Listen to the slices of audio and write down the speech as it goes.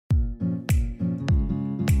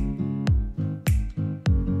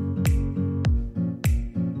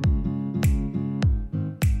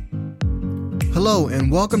Hello,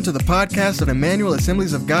 and welcome to the podcast of Emmanuel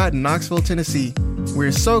Assemblies of God in Knoxville, Tennessee.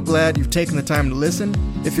 We're so glad you've taken the time to listen.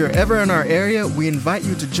 If you're ever in our area, we invite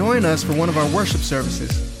you to join us for one of our worship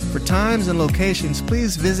services. For times and locations,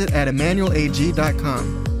 please visit at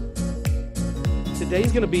emmanuelag.com.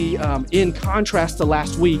 Today's going to be, in contrast to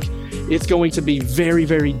last week, it's going to be very,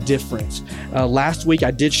 very different. Last week, I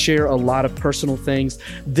did share a lot of personal things.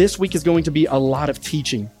 This week is going to be a lot of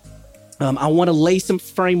teaching. I want to lay some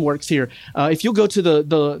frameworks here. If you'll go to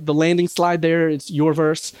the landing slide there, it's your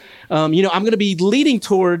verse. I'm going to be leading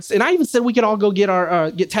towards, and I even said we could all go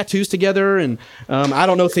get tattoos together, and I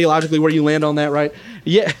don't know theologically where you land on that, right?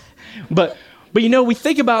 Yeah, but we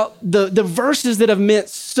think about the verses that have meant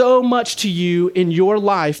so much to you in your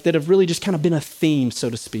life that have really just kind of been a theme,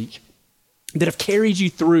 so to speak, that have carried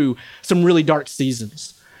you through some really dark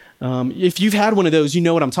seasons. If you've had one of those, you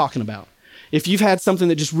know what I'm talking about. If you've had something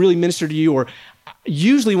that just really ministered to you, or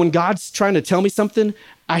usually when God's trying to tell me something,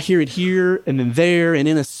 I hear it here and then there and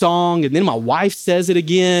in a song, and then my wife says it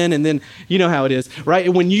again, and then you know how it is,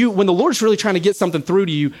 right? When the Lord's really trying to get something through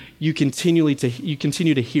to you, you continue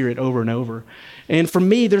to hear it over and over. And for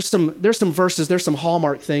me, there's some verses, there's some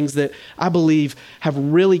hallmark things that I believe have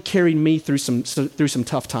really carried me through some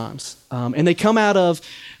tough times, and they come out of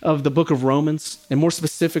the book of Romans, and more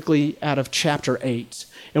specifically out of chapter 8.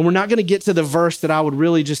 And we're not going to get to the verse that I would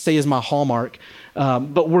really just say is my hallmark,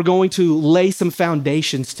 but we're going to lay some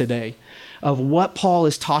foundations today of what Paul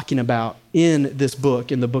is talking about in this book,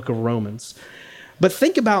 in the book of Romans. But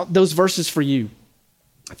think about those verses for you.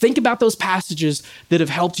 Think about those passages that have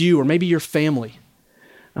helped you or maybe your family.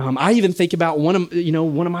 I even think about one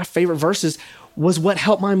of my favorite verses was what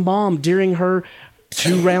helped my mom during her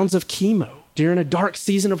 2 rounds of chemo, during a dark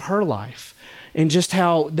season of her life. And just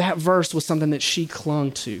how that verse was something that she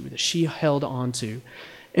clung to, that she held on to.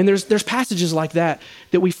 And there's passages like that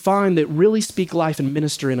we find that really speak life and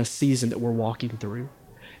minister in a season that we're walking through.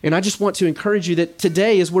 And I just want to encourage you that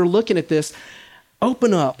today, as we're looking at this,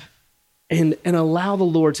 open up and allow the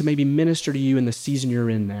Lord to maybe minister to you in the season you're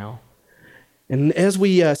in now. And as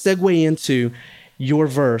we segue into your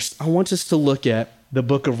verse, I want us to look at the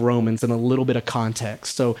book of Romans in a little bit of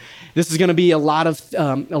context. So this is going to be a lot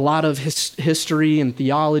of history and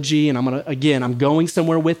theology, and I'm going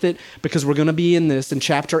somewhere with it because we're going to be in this in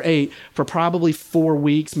chapter 8 for probably 4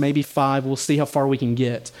 weeks, maybe 5. We'll see how far we can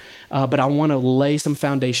get. But I want to lay some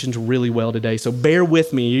foundations really well today. So bear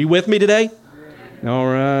with me. Are you with me today? All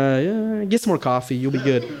right. Get some more coffee. You'll be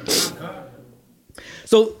good.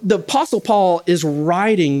 So the Apostle Paul is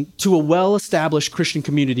writing to a well-established Christian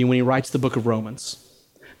community when he writes the book of Romans.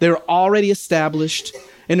 They're already established.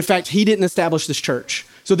 And in fact, he didn't establish this church.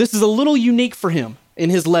 So this is a little unique for him in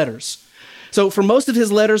his letters. So for most of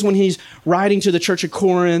his letters, when he's writing to the church of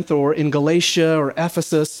Corinth or in Galatia or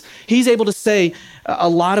Ephesus, he's able to say a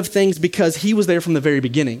lot of things because he was there from the very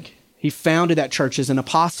beginning. He founded that church as an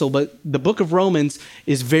apostle, but the book of Romans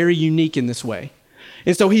is very unique in this way.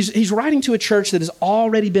 And so he's writing to a church that has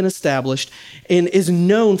already been established and is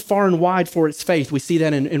known far and wide for its faith. We see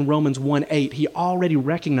that in Romans 1:8. He already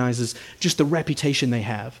recognizes just the reputation they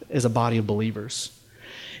have as a body of believers.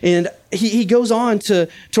 And he goes on to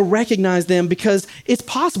recognize them because it's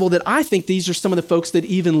possible that I think these are some of the folks that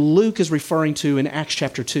even Luke is referring to in Acts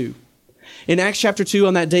chapter 2. In Acts chapter 2,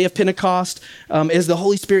 on that day of Pentecost, as the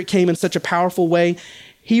Holy Spirit came in such a powerful way,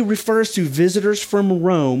 he refers to visitors from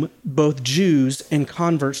Rome, both Jews and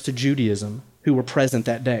converts to Judaism, who were present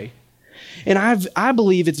that day. And I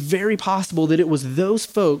believe it's very possible that it was those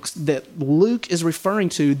folks that Luke is referring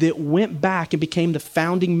to that went back and became the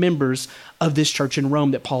founding members of this church in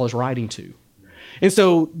Rome that Paul is writing to. And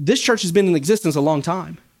so this church has been in existence a long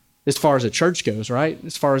time, as far as a church goes, right?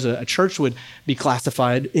 As far as a church would be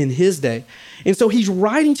classified in his day. And so he's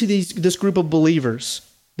writing to this group of believers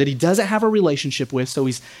that he doesn't have a relationship with, so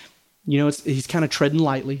he's kind of treading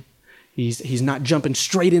lightly. He's not jumping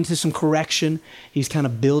straight into some correction. He's kind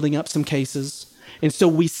of building up some cases. And so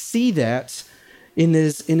we see that in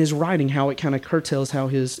his writing, how it kind of curtails how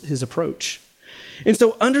his approach. And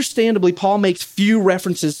so understandably, Paul makes few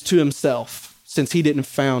references to himself since he didn't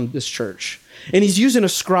found this church. And he's using a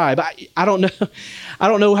scribe. I don't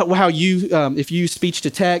know how you if you speech to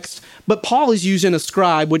text, but Paul is using a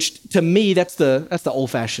scribe, which to me that's the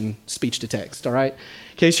old-fashioned speech to text. All right,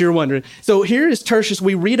 in case you're wondering. So here is Tertius.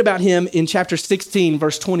 We read about him in chapter 16,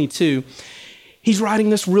 verse 22. He's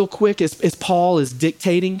writing this real quick as Paul is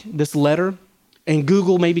dictating this letter. And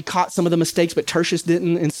Google maybe caught some of the mistakes, but Tertius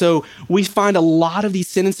didn't. And so we find a lot of these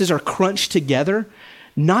sentences are crunched together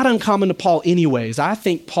Not uncommon to Paul anyways. I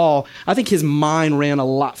think his mind ran a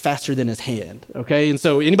lot faster than his hand, okay? And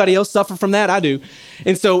so anybody else suffer from that? I do.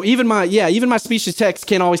 And so even my speech to text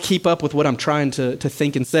can't always keep up with what I'm trying to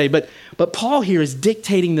think and say. But Paul here is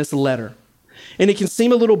dictating this letter. And it can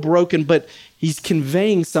seem a little broken, but he's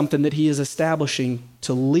conveying something that he is establishing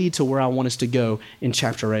to lead to where I want us to go in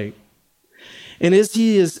chapter 8. And as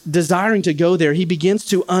he is desiring to go there, he begins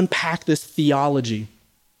to unpack this theology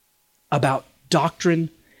about doctrine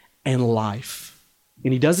and life.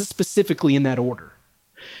 And he does it specifically in that order.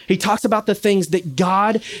 He talks about the things that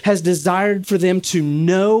God has desired for them to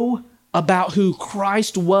know about who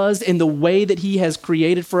Christ was and the way that he has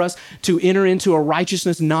created for us to enter into a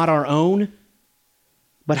righteousness not our own,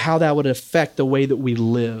 but how that would affect the way that we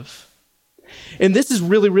live. And this is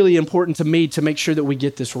really, really important to me to make sure that we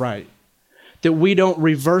get this right. That we don't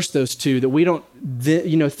reverse those two, that we don't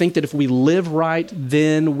think that if we live right,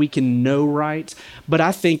 then we can know right. But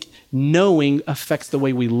I think knowing affects the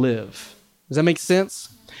way we live. Does that make sense?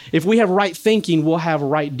 If we have right thinking, we'll have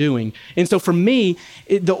right doing. And so for me,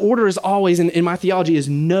 the order is always, in my theology, is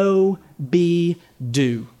know, be,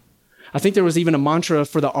 do. I think there was even a mantra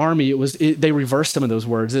for the army. They reversed some of those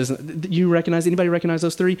words. Anybody recognize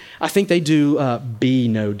those three? I think they do be,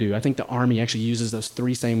 know, do. I think the army actually uses those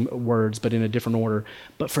three same words, but in a different order.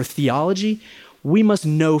 But for theology, we must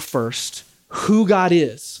know first who God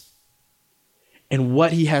is and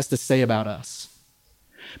what he has to say about us.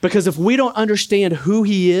 Because if we don't understand who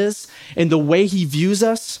he is and the way he views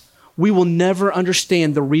us, we will never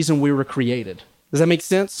understand the reason we were created. Does that make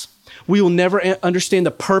sense? We will never understand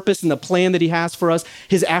the purpose and the plan that he has for us,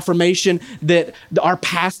 his affirmation that our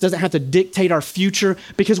past doesn't have to dictate our future,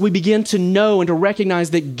 because we begin to know and to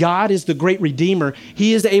recognize that God is the great Redeemer.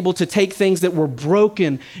 He is able to take things that were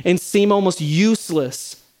broken and seem almost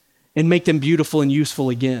useless and make them beautiful and useful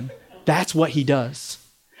again. That's what he does.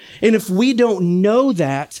 And if we don't know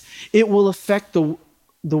that, it will affect the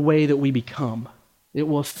way that we become. It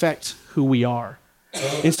will affect who we are.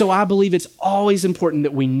 And so I believe it's always important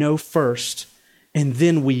that we know first and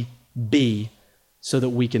then we be so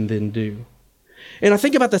that we can then do. And I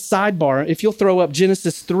think about the sidebar. If you'll throw up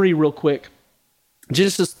Genesis 3 real quick.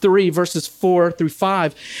 Genesis 3 verses 4 through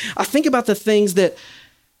 5. I think about the things that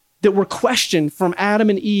were questioned from Adam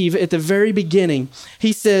and Eve at the very beginning.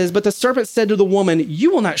 He says, but the serpent said to the woman,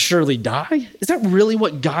 you will not surely die. Is that really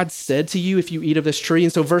what God said to you if you eat of this tree?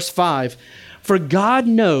 And so verse 5, for God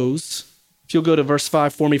knows, if you'll go to verse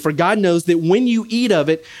 5 for me, for God knows that when you eat of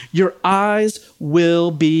it, your eyes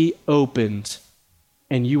will be opened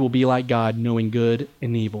and you will be like God, knowing good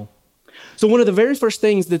and evil. So one of the very first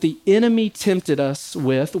things that the enemy tempted us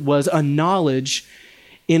with was a knowledge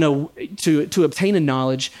to obtain a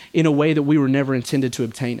knowledge in a way that we were never intended to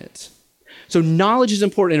obtain it. So knowledge is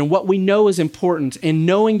important, and what we know is important, and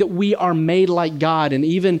knowing that we are made like God and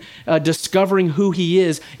even discovering who he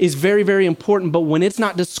is very, very important. But when it's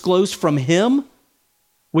not disclosed from him,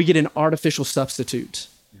 we get an artificial substitute.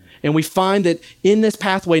 And we find that in this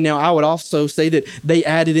pathway now, I would also say that they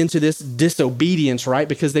added into this disobedience, right?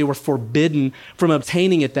 Because they were forbidden from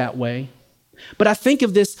obtaining it that way. But I think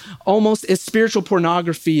of this almost as spiritual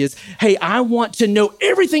pornography is, hey, I want to know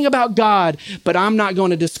everything about God, but I'm not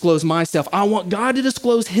going to disclose myself. I want God to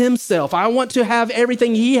disclose himself. I want to have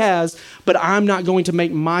everything he has, but I'm not going to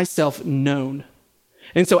make myself known.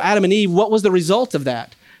 And so Adam and Eve, what was the result of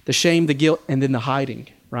that? The shame, the guilt, and then the hiding,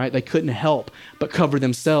 right? They couldn't help but cover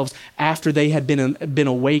themselves after they had been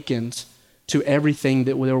awakened to everything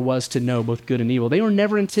that there was to know, both good and evil. They were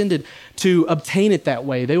never intended to obtain it that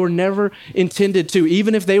way. They were never intended to,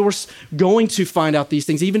 even if they were going to find out these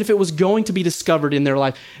things, even if it was going to be discovered in their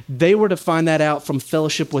life, they were to find that out from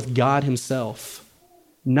fellowship with God himself,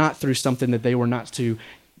 not through something that they were not to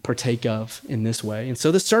partake of in this way. And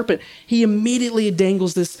so the serpent, he immediately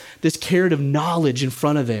dangles this carrot of knowledge in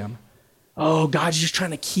front of them. Oh, God's just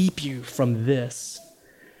trying to keep you from this.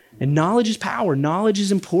 And knowledge is power. Knowledge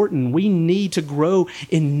is important. We need to grow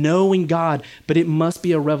in knowing God, but it must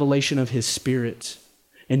be a revelation of his spirit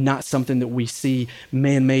and not something that we see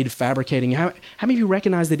man-made fabricating. How many of you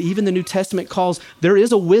recognize that even the New Testament calls, there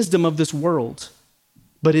is a wisdom of this world,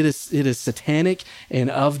 but it is satanic and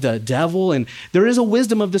of the devil, and there is a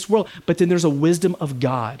wisdom of this world, but then there's a wisdom of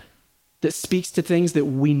God that speaks to things that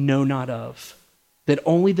we know not of, that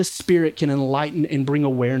only the Spirit can enlighten and bring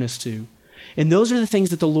awareness to. And those are the things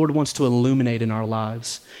that the Lord wants to illuminate in our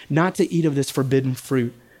lives, not to eat of this forbidden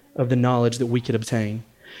fruit of the knowledge that we could obtain.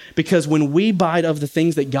 Because when we bite of the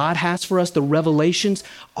things that God has for us, the revelations,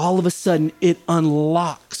 all of a sudden it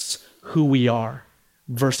unlocks who we are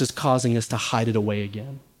versus causing us to hide it away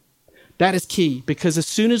again. That is key, because as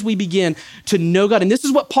soon as we begin to know God, and this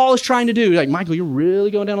is what Paul is trying to do, like, Michael, you're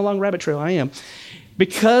really going down a long rabbit trail. I am.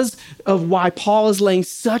 Because of why Paul is laying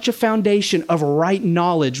such a foundation of right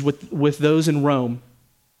knowledge with those in Rome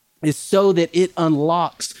is so that it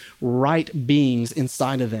unlocks right beings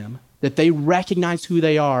inside of them, that they recognize who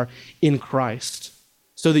they are in Christ,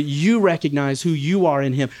 so that you recognize who you are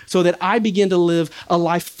in him, so that I begin to live a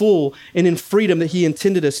life full and in freedom that he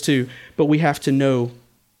intended us to, but we have to know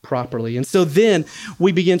properly. And so then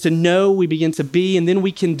we begin to know, we begin to be, and then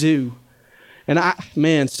we can do.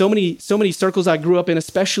 And so many circles I grew up in,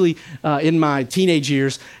 especially in my teenage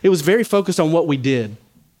years, it was very focused on what we did.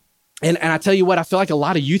 And I tell you what, I feel like a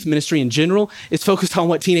lot of youth ministry in general is focused on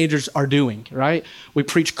what teenagers are doing, right? We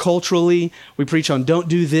preach culturally, we preach on don't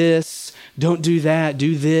do this, don't do that,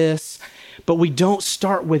 do this. But we don't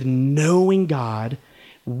start with knowing God,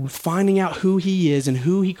 finding out who he is and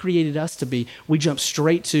who he created us to be. We jump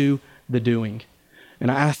straight to the doing. And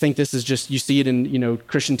I think this is just, you see it in,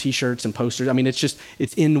 Christian t-shirts and posters. I mean, it's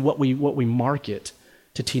in what we market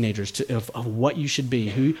to teenagers of what you should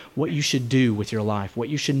be, what you should do with your life, what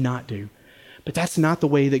you should not do. But that's not the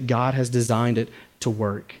way that God has designed it to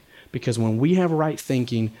work. Because when we have right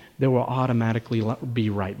thinking, there will automatically be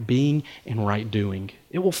right being and right doing.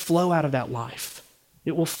 It will flow out of that life.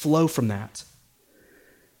 It will flow from that.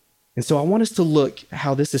 And so I want us to look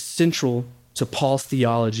how this is central to Paul's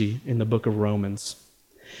theology in the book of Romans.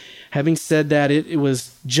 Having said that, it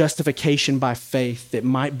was justification by faith that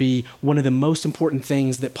might be one of the most important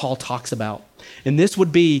things that Paul talks about. And this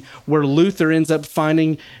would be where Luther ends up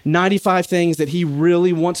finding 95 things that he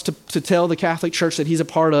really wants to tell the Catholic Church that he's a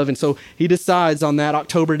part of. And so he decides on that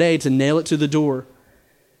October day to nail it to the door.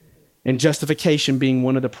 And justification being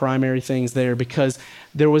one of the primary things there, because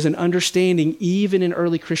there was an understanding even in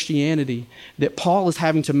early Christianity that Paul is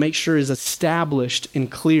having to make sure is established and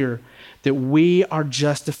clear that we are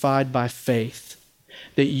justified by faith,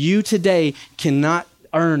 that you today cannot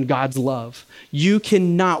earn God's love. You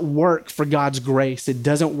cannot work for God's grace. It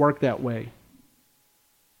doesn't work that way.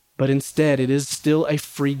 But instead, it is still a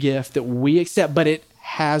free gift that we accept, but it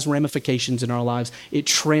has ramifications in our lives. It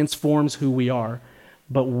transforms who we are,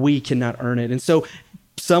 but we cannot earn it. And so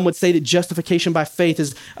some would say that justification by faith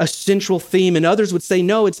is a central theme, and others would say,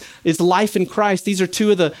 no, it's life in Christ. These are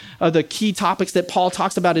two of the key topics that Paul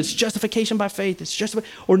talks about. It's justification by faith.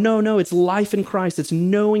 It's life in Christ. It's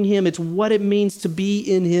knowing him. It's what it means to be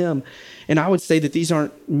in him. And I would say that these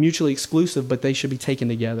aren't mutually exclusive, but they should be taken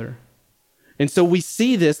together. And so we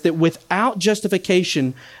see this, that without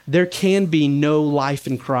justification, there can be no life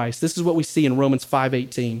in Christ. This is what we see in Romans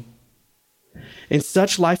 5:18. And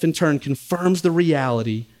such life in turn confirms the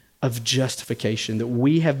reality of justification, that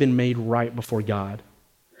we have been made right before God.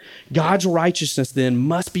 God's righteousness then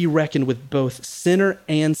must be reckoned with both sinner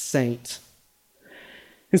and saint.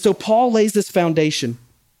 And so Paul lays this foundation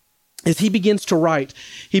as he begins to write.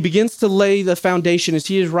 He begins to lay the foundation as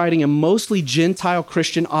he is writing a mostly Gentile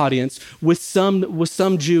Christian audience with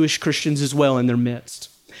some Jewish Christians as well in their midst.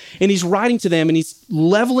 And he's writing to them and he's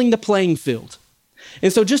leveling the playing field.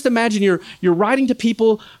 And so just imagine you're writing to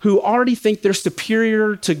people who already think they're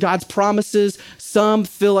superior to God's promises. Some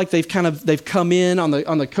feel like they've come in on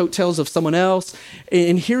the coattails of someone else.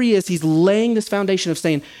 And here he is, he's laying this foundation of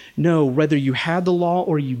saying, no, whether you had the law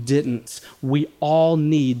or you didn't, we all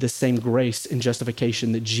need the same grace and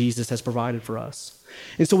justification that Jesus has provided for us.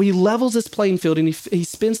 And so he levels this playing field, and he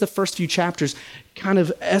spends the first few chapters kind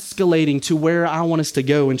of escalating to where I want us to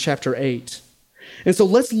go in chapter 8. And so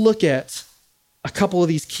let's look at a couple of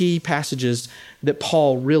these key passages that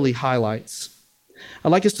Paul really highlights. I'd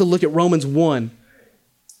like us to look at Romans 1.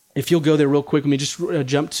 If you'll go there real quick, let me just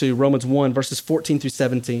jump to Romans 1, verses 14 through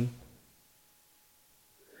 17.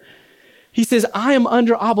 He says, I am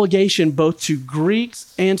under obligation both to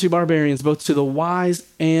Greeks and to barbarians, both to the wise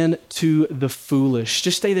and to the foolish.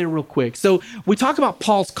 Just stay there real quick. So we talk about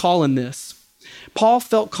Paul's call in this. Paul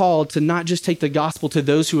felt called to not just take the gospel to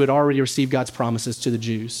those who had already received God's promises to the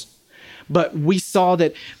Jews. But we saw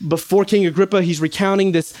that before King Agrippa, he's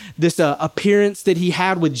recounting this appearance that he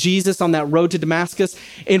had with Jesus on that road to Damascus.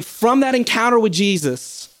 And from that encounter with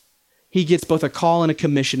Jesus, he gets both a call and a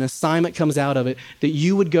commission. An assignment comes out of it that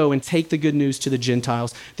you would go and take the good news to the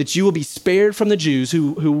Gentiles, that you will be spared from the Jews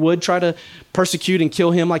who would try to persecute and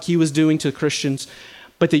kill him like he was doing to Christians,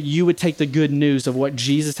 but that you would take the good news of what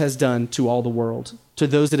Jesus has done to all the world, to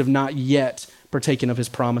those that have not yet partaken of his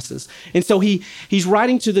promises. And so he's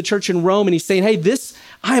writing to the church in Rome, and he's saying, hey,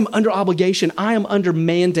 I am under obligation. I am under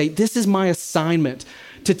mandate. This is my assignment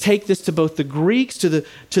to take this to both the Greeks, to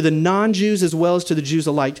the non-Jews, as well as to the Jews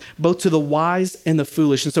alike, both to the wise and the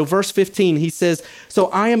foolish. And so verse 15, he says, so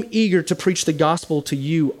I am eager to preach the gospel to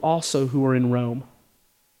you also who are in Rome.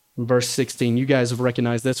 In verse 16, you guys have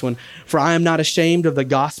recognized this one. For I am not ashamed of the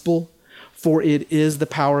gospel, for it is the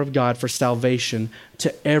power of God for salvation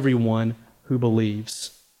to everyone who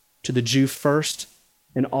believes, to the Jew first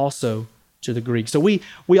and also to the Greek. So we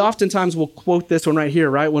oftentimes will quote this one right here,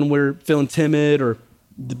 right? When we're feeling timid, or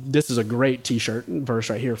this is a great t-shirt verse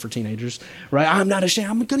right here for teenagers, right? I'm not ashamed.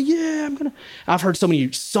 I'm gonna. I've heard so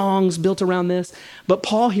many songs built around this, but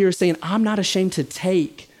Paul here is saying, I'm not ashamed to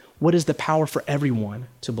take what is the power for everyone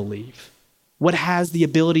to believe, what has the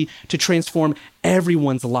ability to transform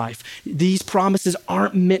everyone's life. These promises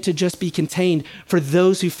aren't meant to just be contained for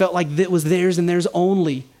those who felt like that was theirs and theirs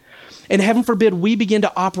only. And heaven forbid we begin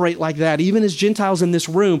to operate like that, even as Gentiles in this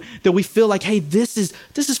room, that we feel like, hey, this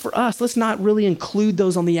is for us. Let's not really include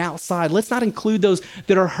those on the outside. Let's not include those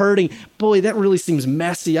that are hurting. Boy, that really seems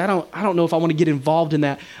messy. I don't know if I want to get involved in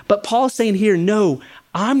that. But Paul is saying here, no,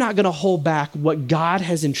 I'm not going to hold back what God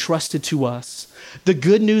has entrusted to us, the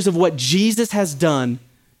good news of what Jesus has done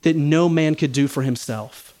that no man could do for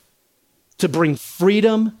himself, to bring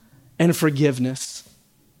freedom and forgiveness.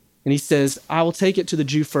 And he says, I will take it to the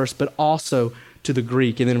Jew first, but also to the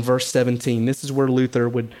Greek. And then in verse 17, this is where Luther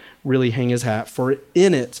would really hang his hat. For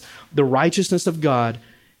in it, the righteousness of God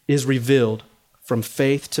is revealed from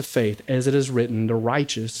faith to faith, as it is written, the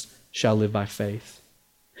righteous shall live by faith.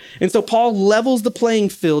 And so Paul levels the playing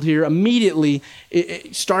field here immediately,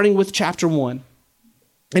 starting with chapter 1.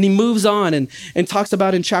 And he moves on and talks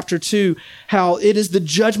about in chapter 2 how it is the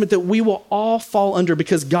judgment that we will all fall under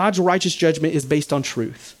because God's righteous judgment is based on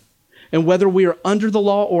truth. And whether we are under the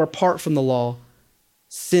law or apart from the law,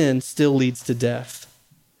 sin still leads to death.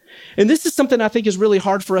 And this is something I think is really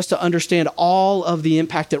hard for us to understand all of the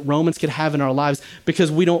impact that Romans could have in our lives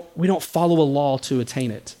because we don't follow a law to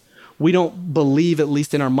attain it. We don't believe, at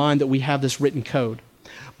least in our mind, that we have this written code.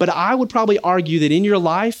 But I would probably argue that in your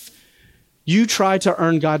life, you try to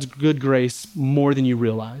earn God's good grace more than you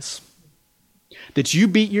realize. That you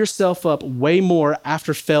beat yourself up way more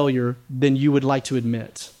after failure than you would like to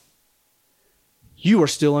admit. You are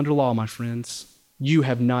still under law, my friends. You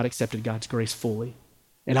have not accepted God's grace fully.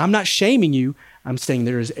 And I'm not shaming you. I'm saying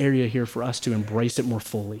there is area here for us to embrace it more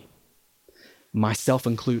fully, myself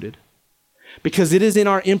included. Because it is in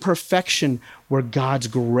our imperfection where God's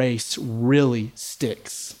grace really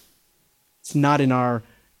sticks. It's not in our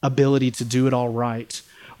ability to do it all right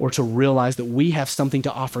or to realize that we have something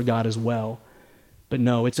to offer God as well. But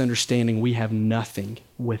no, it's understanding we have nothing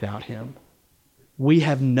without him. We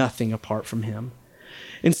have nothing apart from him.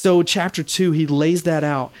 And so chapter 2, he lays that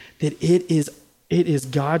out, that it is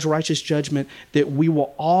God's righteous judgment that we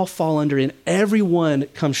will all fall under, and everyone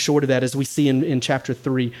comes short of that, as we see in chapter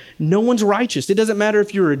 3. No one's righteous. It doesn't matter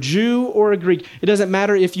if you're a Jew or a Greek. It doesn't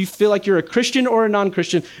matter if you feel like you're a Christian or a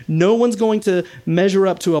non-Christian. No one's going to measure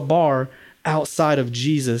up to a bar outside of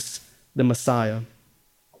Jesus, the Messiah.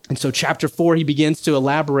 And so chapter 4, he begins to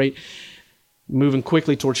elaborate, moving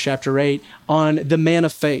quickly towards chapter 8, on the man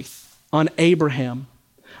of faith, on Abraham,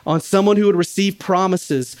 on someone who would receive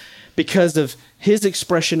promises because of his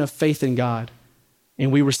expression of faith in God.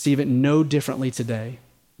 And we receive it no differently today.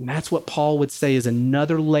 And that's what Paul would say is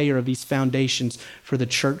another layer of these foundations for the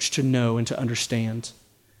church to know and to understand.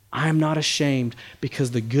 I am not ashamed because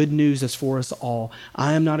the good news is for us all.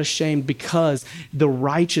 I am not ashamed because the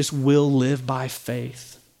righteous will live by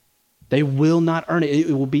faith. They will not earn it.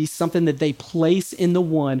 It will be something that they place in the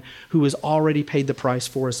one who has already paid the price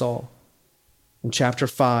for us all. In chapter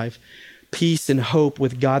 5, peace and hope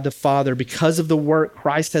with God the Father because of the work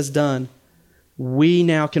Christ has done. We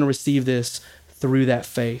now can receive this through that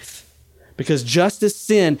faith. Because just as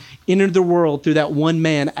sin entered the world through that one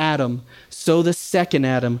man, Adam, so the second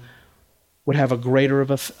Adam would have a greater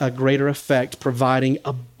effect, providing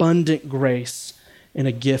abundant grace and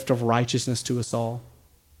a gift of righteousness to us all.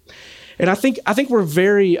 And I think we're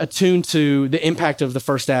very attuned to the impact of the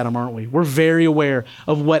first Adam, aren't we? We're very aware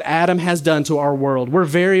of what Adam has done to our world. We're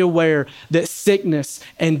very aware that sickness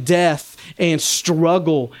and death and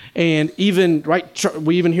struggle and even,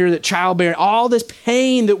 we even hear that childbearing, all this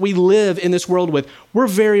pain that we live in this world with, we're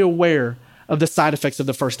very aware of the side effects of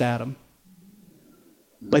the first Adam.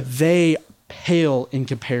 But they pale in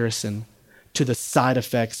comparison to the side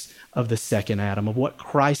effects of the second Adam, of what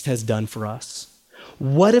Christ has done for us.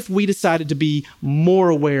 What if we decided to be more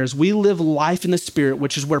aware as we live life in the Spirit,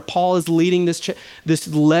 which is where Paul is leading this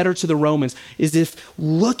letter to the Romans, is if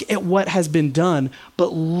look at what has been done,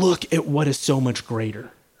 but look at what is so much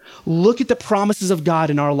greater. look at the promises of God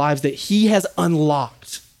in our lives that he has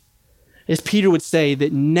unlocked. As Peter would say,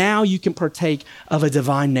 that now you can partake of a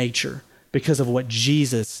divine nature because of what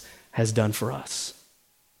Jesus has done for us.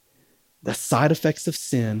 The side effects of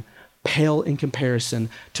sin pale in comparison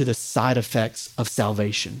to the side effects of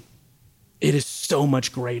salvation. It is so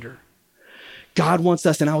much greater. God wants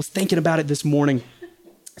us, and I was thinking about it this morning,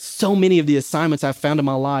 so many of the assignments I've found in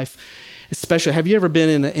my life, especially, have you ever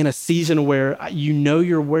been in a season where you know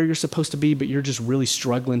you're where you're supposed to be, but you're just really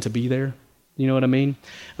struggling to be there? You know what I mean?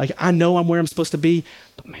 Like, I know I'm where I'm supposed to be,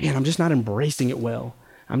 but man, I'm just not embracing it well.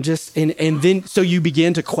 And then so you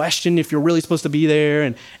begin to question if you're really supposed to be there,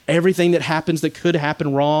 and everything that happens that could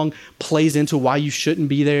happen wrong plays into why you shouldn't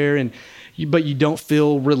be there, but you don't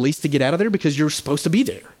feel released to get out of there because you're supposed to be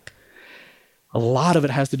there. A lot of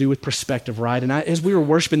it has to do with perspective, right? And as we were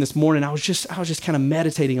worshiping this morning, I was just kind of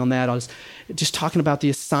meditating on that. I was just talking about the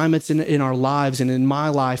assignments in our lives and in my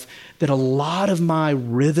life, that a lot of my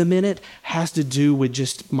rhythm in it has to do with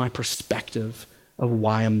just my perspective of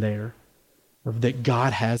why I'm there, of that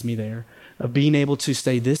God has me there, of being able to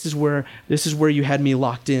say, this is where you had me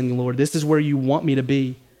locked in, Lord. This is where you want me to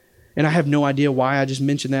be. And I have no idea why I just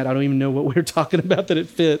mentioned that. I don't even know what we're talking about that it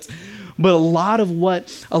fits. But a lot of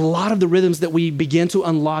the rhythms that we begin to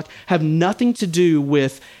unlock have nothing to do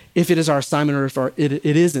with if it is our assignment or if it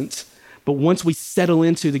isn't. But once we settle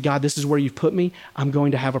into the God, this is where you've put me, I'm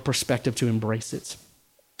going to have a perspective to embrace it.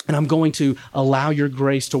 And I'm going to allow your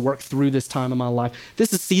grace to work through this time in my life.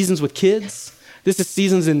 This is seasons with kids. This is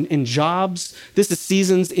seasons in jobs. This is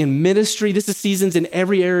seasons in ministry. This is seasons in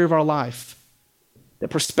every area of our life. That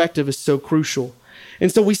perspective is so crucial.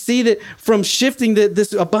 And so we see that from shifting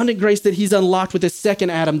this abundant grace that he's unlocked with this second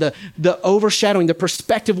Adam, the overshadowing, the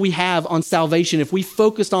perspective we have on salvation, if we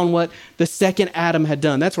focused on what the second Adam had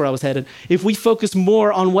done, that's where I was headed. If we focus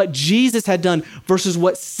more on what Jesus had done versus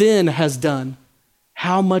what sin has done,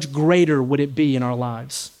 how much greater would it be in our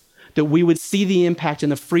lives? That we would see the impact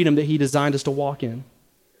and the freedom that he designed us to walk in.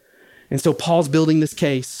 And so Paul's building this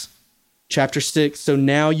case. Chapter 6, so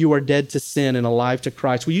now you are dead to sin and alive to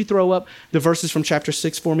Christ. Will you throw up the verses from chapter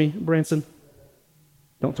 6 for me, Branson?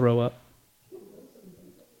 Don't throw up.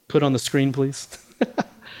 Put on the screen, please.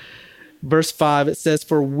 Verse 5, it says,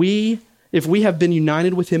 for if we have been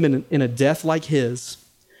united with him in a death like his,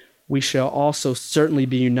 we shall also certainly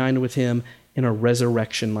be united with him in a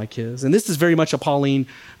resurrection like his. And this is very much a Pauline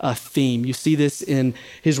theme. You see this in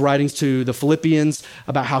his writings to the Philippians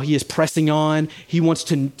about how he is pressing on. He wants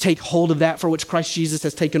to take hold of that for which Christ Jesus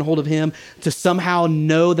has taken hold of him, to somehow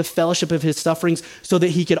know the fellowship of his sufferings so that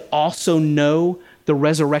he could also know the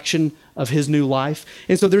resurrection of his new life.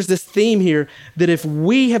 And so there's this theme here that if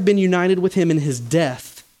we have been united with him in his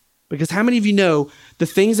death, because how many of you know the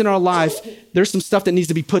things in our life, there's some stuff that needs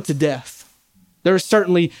to be put to death. There are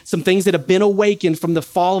certainly some things that have been awakened from the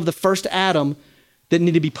fall of the first Adam that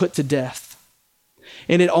need to be put to death.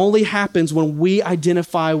 And it only happens when we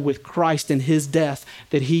identify with Christ and his death,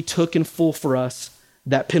 that he took in full for us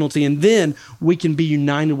that penalty. And then we can be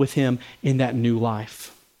united with him in that new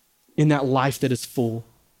life, in that life that is full.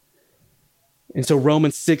 And so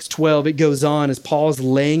Romans 6:12, it goes on as Paul's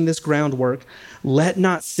laying this groundwork. Let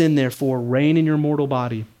not sin, therefore, reign in your mortal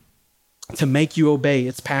body, to make you obey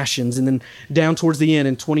its passions. And then down towards the end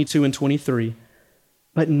in 22 and 23.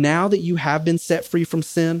 But now that you have been set free from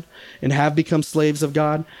sin and have become slaves of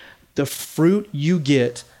God, the fruit you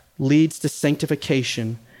get leads to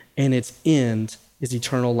sanctification, and its end is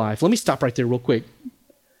eternal life. Let me stop right there real quick.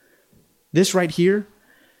 This right here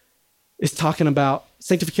is talking about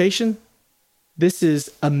sanctification. This is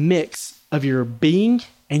a mix of your being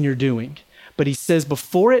and your doing. But he says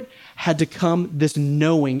before it had to come this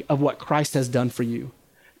knowing of what Christ has done for you,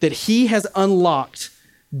 that he has unlocked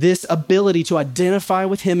this ability to identify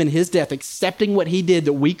with him in his death, accepting what he did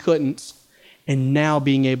that we couldn't, and now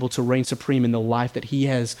being able to reign supreme in the life that he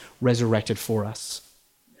has resurrected for us.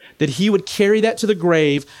 That he would carry that to the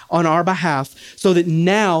grave on our behalf, so that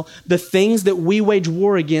now the things that we wage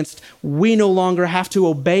war against, we no longer have to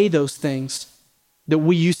obey those things. That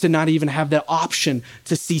we used to not even have that option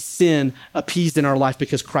to see sin appeased in our life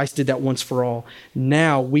because Christ did that once for all.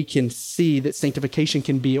 Now we can see that sanctification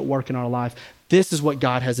can be at work in our life. This is what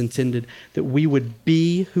God has intended, that we would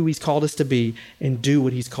be who he's called us to be and do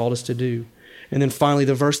what he's called us to do. And then finally,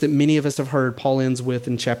 the verse that many of us have heard, Paul ends with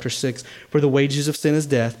in chapter 6, for the wages of sin is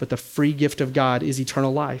death, but the free gift of God is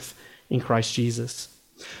eternal life in Christ Jesus.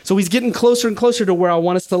 So he's getting closer and closer to where I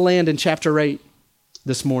want us to land in chapter 8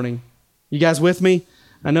 this morning. You guys with me?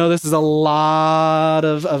 I know this is a lot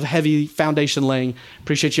of heavy foundation laying.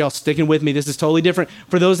 Appreciate y'all sticking with me. This is totally different.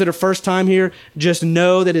 For those that are first time here, just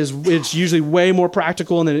know that it's usually way more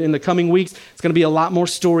practical. And in the coming weeks, it's going to be a lot more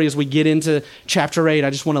story as we get into chapter 8.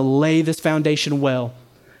 I just want to lay this foundation well.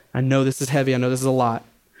 I know this is heavy. I know this is a lot.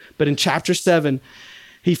 But in chapter 7,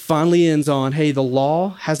 he finally ends on, hey, the law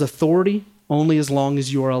has authority only as long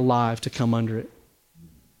as you are alive to come under it.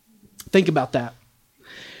 Think about that.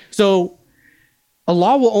 So a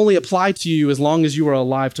law will only apply to you as long as you are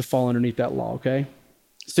alive to fall underneath that law, okay?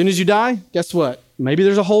 As soon as you die, guess what? Maybe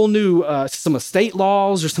there's a whole new, some estate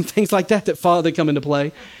laws or some things like that that come into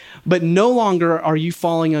play. But no longer are you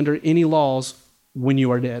falling under any laws when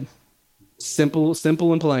you are dead. Simple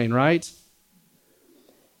and plain, right?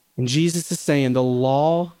 And Jesus is saying the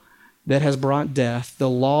law that has brought death, the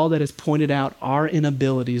law that has pointed out our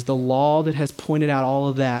inabilities, the law that has pointed out all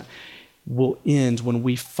of that will end when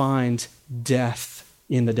we find death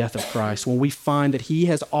in the death of Christ, when we find that he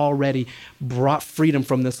has already brought freedom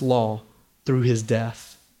from this law through his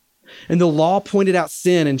death. And the law pointed out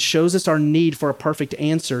sin and shows us our need for a perfect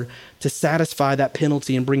answer to satisfy that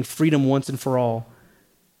penalty and bring freedom once and for all.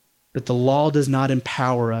 But the law does not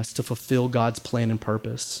empower us to fulfill God's plan and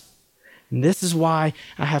purpose. And this is why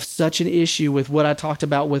I have such an issue with what I talked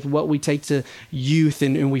about with what we take to youth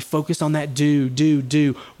and we focus on that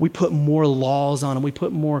do. We put more laws on them. We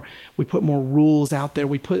put more rules out there.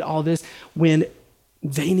 We put all this when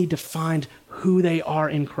they need to find who they are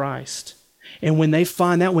in Christ. And when they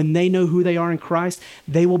find that, when they know who they are in Christ,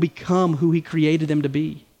 they will become who he created them to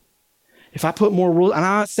be. If I put more rules, and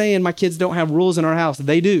I'm not saying my kids don't have rules in our house.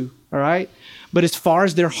 They do, all right? But as far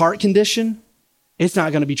as their heart condition, it's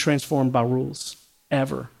not going to be transformed by rules,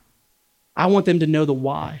 ever. I want them to know the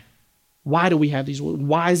why. Why do we have these rules?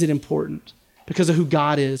 Why is it important? Because of who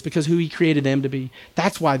God is, because of who he created them to be.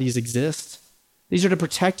 That's why these exist. These are to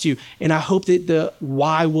protect you. And I hope that the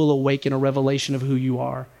why will awaken a revelation of who you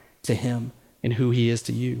are to him and who he is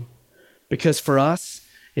to you. Because for us,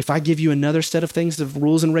 if I give you another set of things, of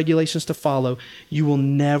rules and regulations to follow, you will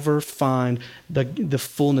never find the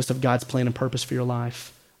fullness of God's plan and purpose for your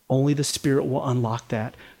life. Only the Spirit will unlock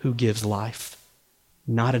that who gives life,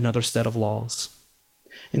 not another set of laws.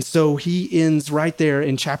 And so he ends right there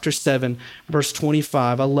in chapter 7, verse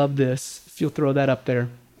 25. I love this. If you'll throw that up there.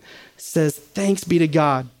 It says, thanks be to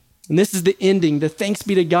God. And this is the ending, the thanks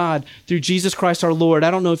be to God through Jesus Christ our Lord.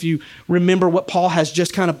 I don't know if you remember what Paul has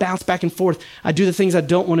just kind of bounced back and forth. I do the things I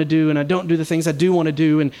don't want to do, and I don't do the things I do want to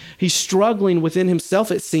do. And he's struggling within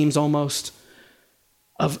himself, it seems almost,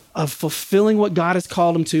 of fulfilling what God has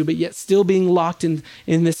called him to, but yet still being locked in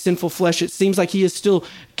this sinful flesh. It seems like he is still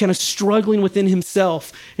kind of struggling within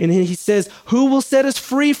himself. And he says, who will set us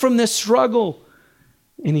free from this struggle?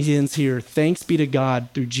 And he ends here, thanks be to God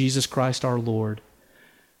through Jesus Christ our Lord.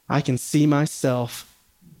 I can see myself.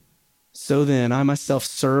 So then I myself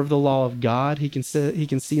serve the law of God. He can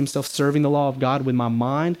see himself serving the law of God with my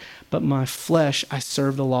mind, but my flesh, I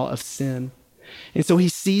serve the law of sin. And so he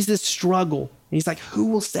sees this struggle. And he's like, who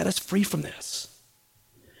will set us free from this?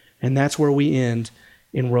 And that's where we end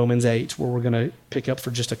in Romans 8, where we're going to pick up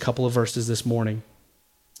for just a couple of verses this morning.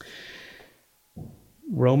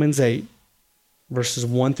 Romans 8, verses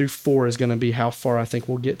 1 through 4 is going to be how far I think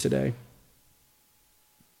we'll get today.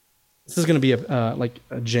 This is going to be like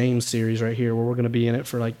a James series right here, where we're going to be in it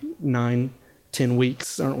for like 9-10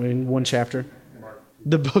 weeks, aren't we, in one chapter? Mark.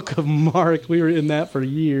 The book of Mark. We were in that for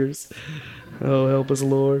years. Oh, help us,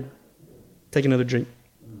 Lord. Take another drink.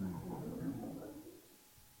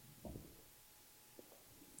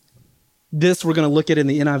 This we're going to look at in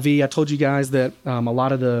the NIV. I told you guys that a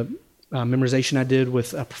lot of the memorization I did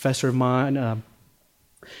with a professor of mine,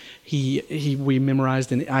 we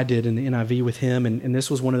memorized, and I did in the NIV with him, and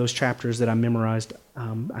this was one of those chapters that I memorized,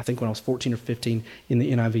 I think when I was 14 or 15 in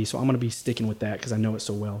the NIV, so I'm going to be sticking with that because I know it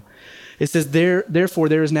so well. It says, therefore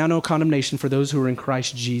there is now no condemnation for those who are in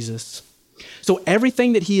Christ Jesus. So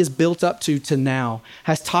everything that he has built up to now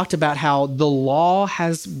has talked about how the law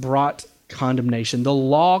has brought condemnation. The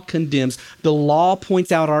law condemns. The law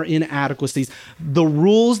points out our inadequacies. The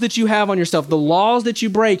rules that you have on yourself, the laws that you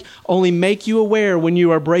break only make you aware when you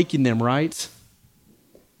are breaking them, right?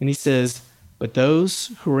 And he says, but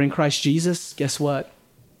those who are in Christ Jesus, guess what?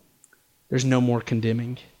 There's no more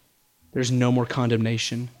condemning. There's no more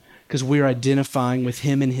condemnation because we're identifying with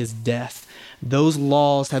him in his death. Those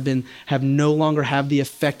laws have no longer have the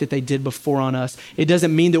effect that they did before on us. It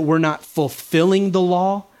doesn't mean that we're not fulfilling the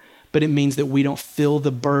law, but it means that we don't feel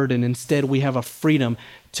the burden. Instead, we have a freedom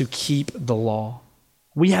to keep the law.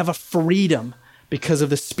 We have a freedom because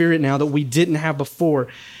of the Spirit now that we didn't have before.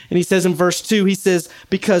 And he says in verse 2, he says,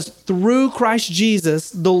 because through Christ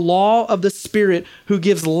Jesus, the law of the Spirit who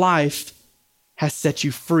gives life has set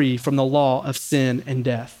you free from the law of sin and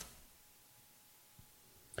death.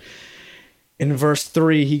 In verse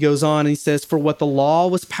 3, he goes on and he says, for what the law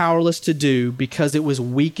was powerless to do because it was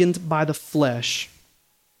weakened by the flesh,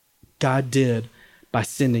 God did by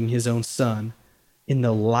sending his own Son in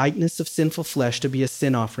the likeness of sinful flesh to be a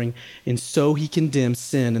sin offering, and so he condemned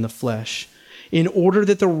sin in the flesh, in order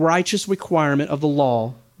that the righteous requirement of the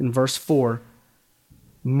law, in verse 4,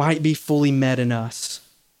 might be fully met in us,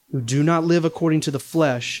 who do not live according to the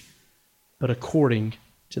flesh, but according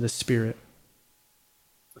to the Spirit.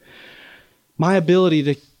 My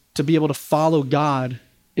ability to be able to follow God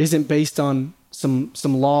isn't based on some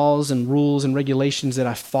laws and rules and regulations that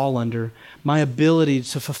I fall under. My ability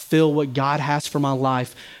to fulfill what God has for my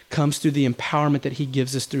life comes through the empowerment that he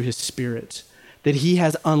gives us through his Spirit, that he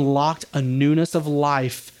has unlocked a newness of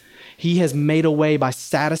life. He has made a way by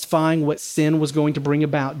satisfying what sin was going to bring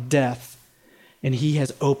about, death. And he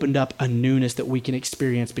has opened up a newness that we can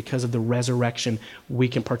experience because of the resurrection we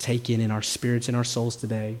can partake in our spirits and our souls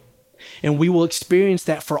today. And we will experience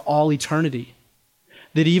that for all eternity.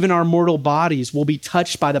 That even our mortal bodies will be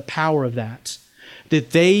touched by the power of that. That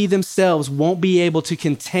they themselves won't be able to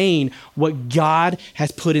contain what God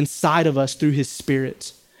has put inside of us through his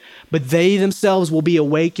Spirit. But they themselves will be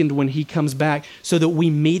awakened when he comes back so that we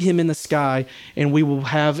meet him in the sky and we will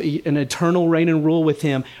have an eternal reign and rule with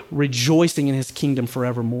him, rejoicing in his kingdom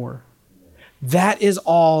forevermore. That is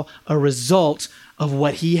all a result of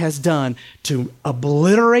what he has done to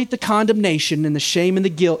obliterate the condemnation and the shame and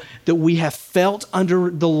the guilt that we have felt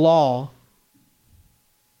under the law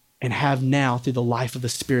and have now through the life of the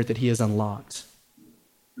Spirit that he has unlocked.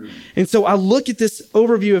 And so I look at this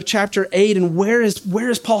overview of chapter 8 and where is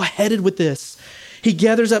Paul headed with this? He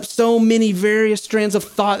gathers up so many various strands of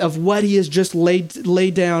thought of what he has just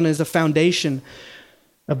laid down as a foundation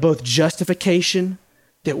of both justification,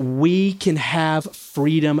 that we can have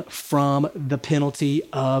freedom from the penalty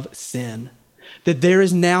of sin. That there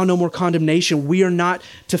is now no more condemnation. We are not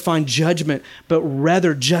to find judgment, but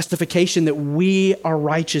rather justification, that we are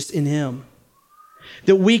righteous in him.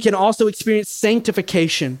 That we can also experience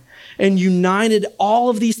sanctification and united all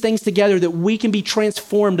of these things together, that we can be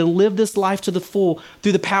transformed and live this life to the full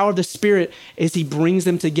through the power of the Spirit as he brings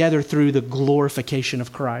them together through the glorification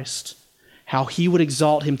of Christ. How he would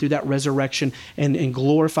exalt him through that resurrection and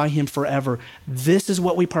glorify him forever. This is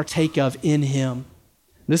what we partake of in him.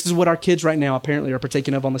 This is what our kids right now apparently are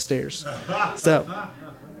partaking of on the stairs. So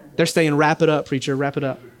they're saying, wrap it up, preacher, wrap it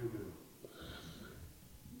up.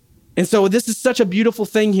 And so this is such a beautiful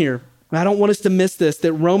thing here. I don't want us to miss this,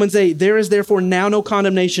 that Romans 8, there is therefore now no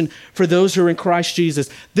condemnation for those who are in Christ Jesus.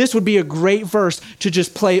 This would be a great verse to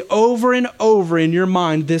just play over and over in your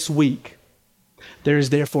mind this week. There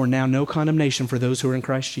is therefore now no condemnation for those who are in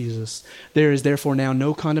Christ Jesus. There is therefore now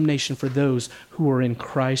no condemnation for those who are in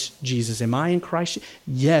Christ Jesus. Am I in Christ?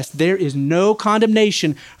 Yes, there is no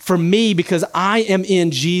condemnation for me because I am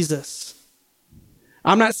in Jesus.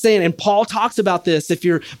 I'm not saying, and Paul talks about this, if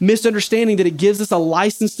you're misunderstanding that it gives us a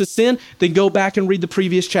license to sin, then go back and read the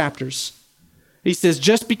previous chapters. He says,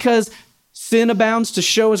 just because sin abounds to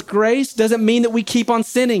show us grace doesn't mean that we keep on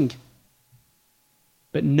sinning.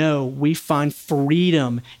 But no, we find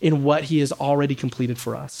freedom in what he has already completed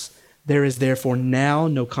for us. There is therefore now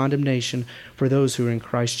no condemnation for those who are in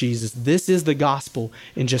Christ Jesus. This is the gospel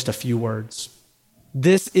in just a few words.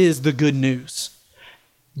 This is the good news.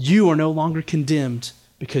 You are no longer condemned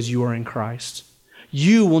because you are in Christ.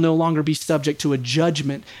 You will no longer be subject to a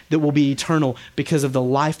judgment that will be eternal because of the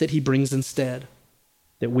life that he brings instead,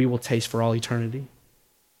 that we will taste for all eternity.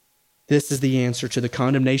 This is the answer to the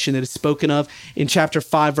condemnation that is spoken of in chapter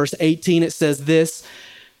 5, verse 18. It says this.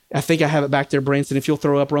 I think I have it back there, Branson, if you'll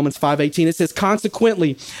throw up Romans 5:18. It says,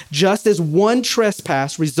 consequently, just as one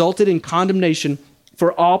trespass resulted in condemnation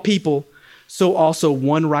for all people, so also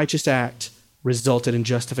one righteous act resulted in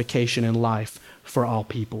justification and life for all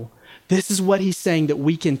people. This is what he's saying that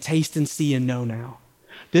we can taste and see and know now.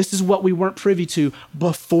 This is what we weren't privy to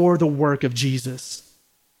before the work of Jesus.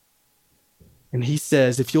 And he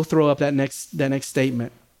says, if you'll throw up that next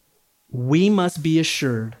statement, we must be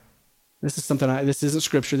assured. This is this isn't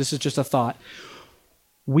scripture, this is just a thought.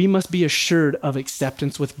 We must be assured of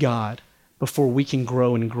acceptance with God before we can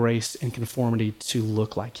grow in grace and conformity to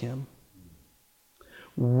look like him.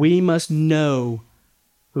 We must know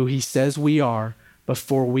who he says we are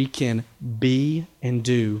before we can be and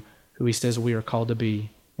do who he says we are called to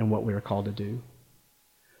be and what we are called to do.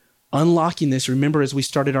 Unlocking this, remember as we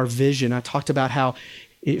started our vision, I talked about how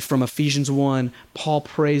From Ephesians 1, Paul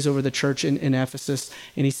prays over the church in Ephesus,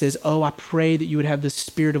 and he says, oh, I pray that you would have the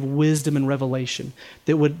spirit of wisdom and revelation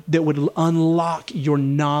that would unlock your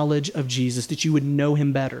knowledge of Jesus, that you would know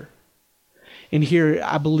him better. And here,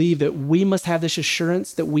 I believe that we must have this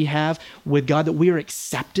assurance that we have with God, that we are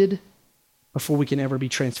accepted before we can ever be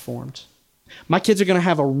transformed. My kids are going to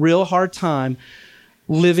have a real hard time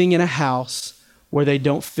living in a house where they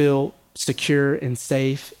don't feel secure and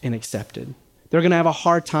safe and accepted. They're going to have a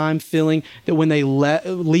hard time feeling that when they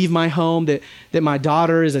leave my home, that my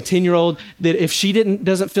daughter is a 10-year-old, that if she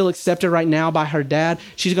doesn't feel accepted right now by her dad,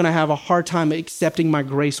 she's going to have a hard time accepting my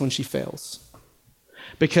grace when she fails.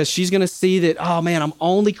 Because she's going to see that, oh man, I'm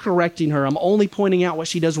only correcting her. I'm only pointing out what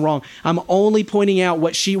she does wrong. I'm only pointing out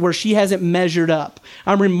where she hasn't measured up.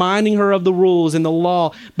 I'm reminding her of the rules and the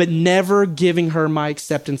law, but never giving her my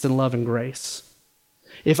acceptance and love and grace.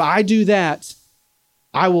 If I do that,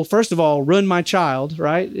 I will, first of all, ruin my child,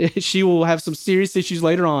 right? She will have some serious issues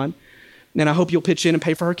later on. And I hope you'll pitch in and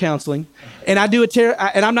pay for her counseling. And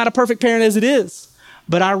and I'm not a perfect parent as it is.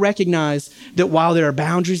 But I recognize that while there are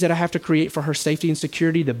boundaries that I have to create for her safety and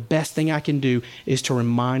security, the best thing I can do is to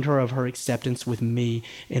remind her of her acceptance with me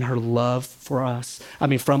and her love from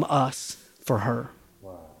us for her.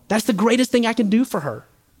 Wow. That's the greatest thing I can do for her.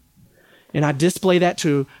 And I display that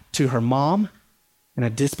to her mom, and I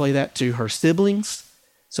display that to her siblings,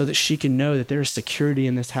 so that she can know that there is security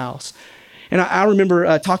in this house. And I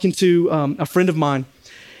remember talking to a friend of mine.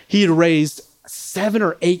 He had raised 7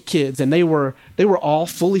 or 8 kids, and they were all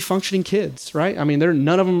fully functioning kids, right? I mean,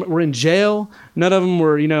 none of them were in jail. None of them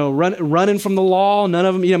were, running from the law. None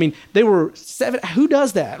of them, they were 7. Who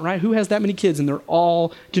does that, right? Who has that many kids? And they're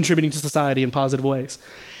all contributing to society in positive ways.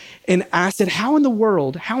 And I said, how in the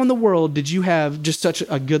world did you have just such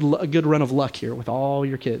a good run of luck here with all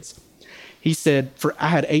your kids? He said, I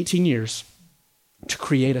had 18 years to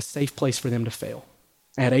create a safe place for them to fail.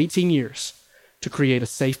 I had 18 years to create a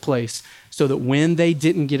safe place so that when they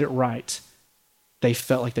didn't get it right, they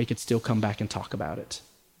felt like they could still come back and talk about it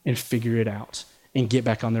and figure it out and get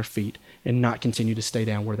back on their feet and not continue to stay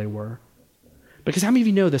down where they were. Because how many of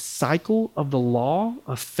you know the cycle of the law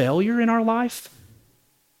of failure in our life?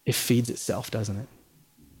 It feeds itself, doesn't it?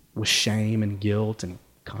 With shame and guilt and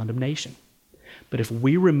condemnation. But if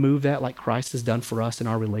we remove that like Christ has done for us in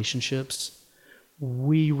our relationships,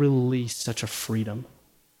 we release such a freedom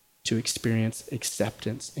to experience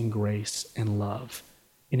acceptance and grace and love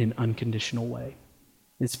in an unconditional way.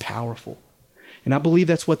 It's powerful. And I believe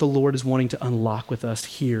that's what the Lord is wanting to unlock with us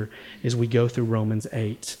here as we go through Romans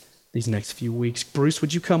 8 these next few weeks. Bruce,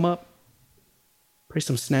 would you come up? Play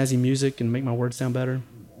some snazzy music and make my words sound better.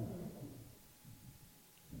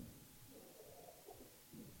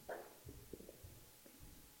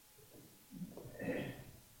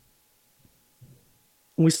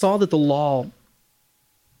 We saw that the law,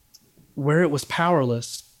 where it was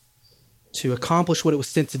powerless to accomplish what it was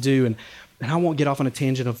sent to do, and I won't get off on a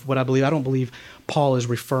tangent of what I believe. I don't believe Paul is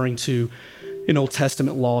referring to an Old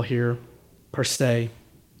Testament law here per se,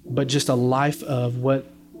 but just a life of what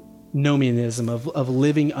nomianism, of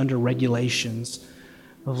living under regulations,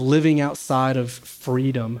 of living outside of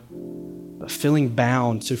freedom, but feeling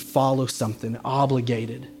bound to follow something,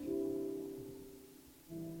 obligated.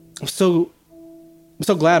 I'm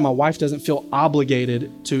so glad my wife doesn't feel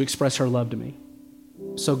obligated to express her love to me.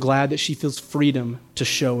 I'm so glad that she feels freedom to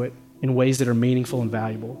show it in ways that are meaningful and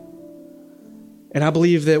valuable. And I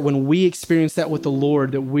believe that when we experience that with the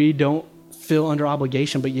Lord, that we don't feel under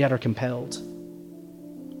obligation, but yet are compelled.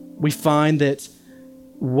 We find that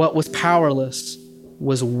what was powerless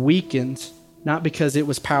was weakened, not because it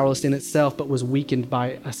was powerless in itself, but was weakened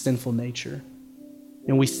by a sinful nature.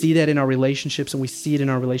 And we see that in our relationships, and we see it in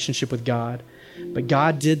our relationship with God. But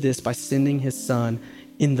God did this by sending his son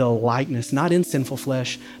in the likeness, not in sinful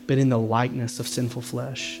flesh, but in the likeness of sinful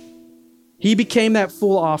flesh. He became that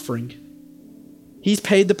full offering. He's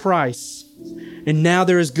paid the price. And now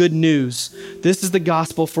there is good news. This is the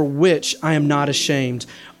gospel for which I am not ashamed.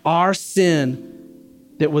 Our sin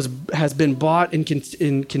that has been bought and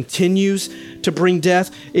continues to bring death,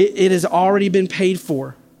 it has already been paid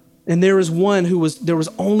for. And there was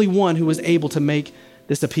only one who was able to make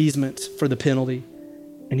this appeasement for the penalty,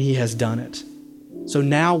 and he has done it. So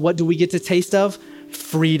now what do we get to taste of?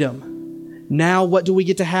 Freedom. Now what do we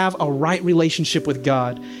get to have? A right relationship with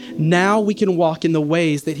God. Now we can walk in the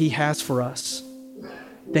ways that he has for us.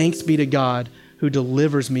 Thanks be to God who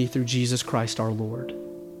delivers me through Jesus Christ our Lord.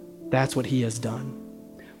 That's what he has done.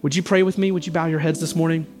 Would you pray with me? Would you bow your heads this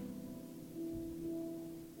morning?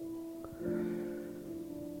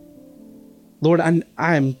 Lord,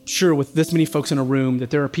 I am sure with this many folks in a room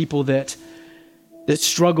that there are people that that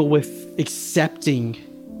struggle with accepting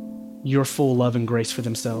your full love and grace for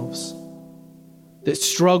themselves, that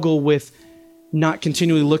struggle with not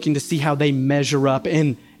continually looking to see how they measure up.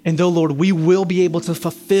 And though, Lord, we will be able to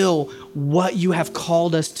fulfill what you have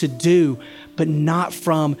called us to do, but not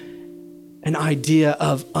from an idea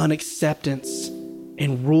of unacceptance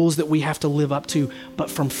and rules that we have to live up to, but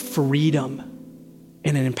from freedom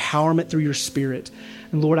and an empowerment through your Spirit.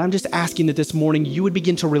 And Lord, I'm just asking that this morning you would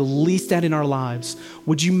begin to release that in our lives.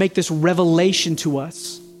 Would you make this revelation to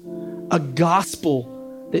us, a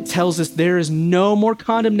gospel that tells us there is no more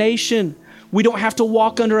condemnation. We don't have to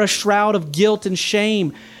walk under a shroud of guilt and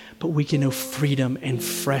shame, but we can know freedom and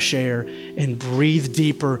fresh air and breathe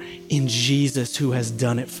deeper in Jesus who has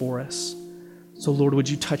done it for us. So Lord, would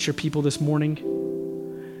you touch your people this morning?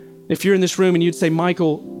 If you're in this room and you'd say,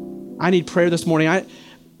 Michael, I need prayer this morning.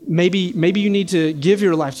 Maybe you need to give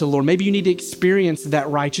your life to the Lord. Maybe you need to experience that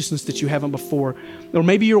righteousness that you haven't before. Or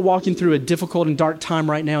maybe you're walking through a difficult and dark time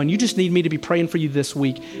right now and you just need me to be praying for you this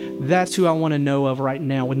week. That's who I want to know of right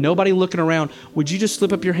now. With nobody looking around, would you just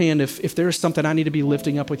slip up your hand if there is something I need to be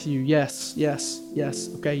lifting up with you? Yes, yes, yes.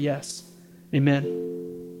 Okay, yes. Amen.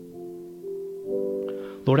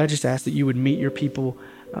 Lord, I just ask that you would meet your people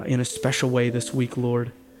in a special way this week,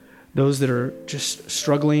 Lord. Those that are just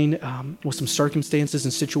struggling with some circumstances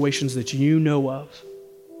and situations that you know of.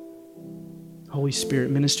 Holy Spirit,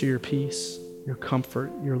 minister your peace, your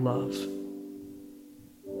comfort, your love.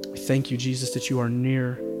 We thank you, Jesus, that you are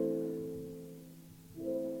near.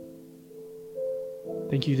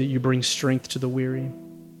 Thank you that you bring strength to the weary.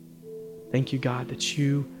 Thank you, God, that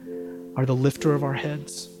you are the lifter of our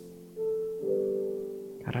heads.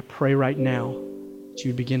 God, I pray right now that you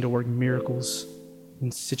would begin to work miracles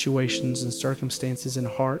in situations and circumstances, in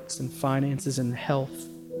hearts and finances and health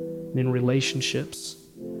and in relationships.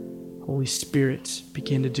 Holy Spirit,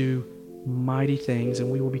 begin to do mighty things,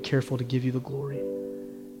 and we will be careful to give you the glory.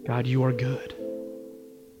 God, you are good,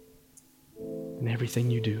 and everything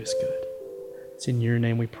you do is good. It's in your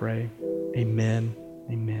name we pray. Amen.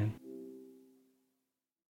 Amen.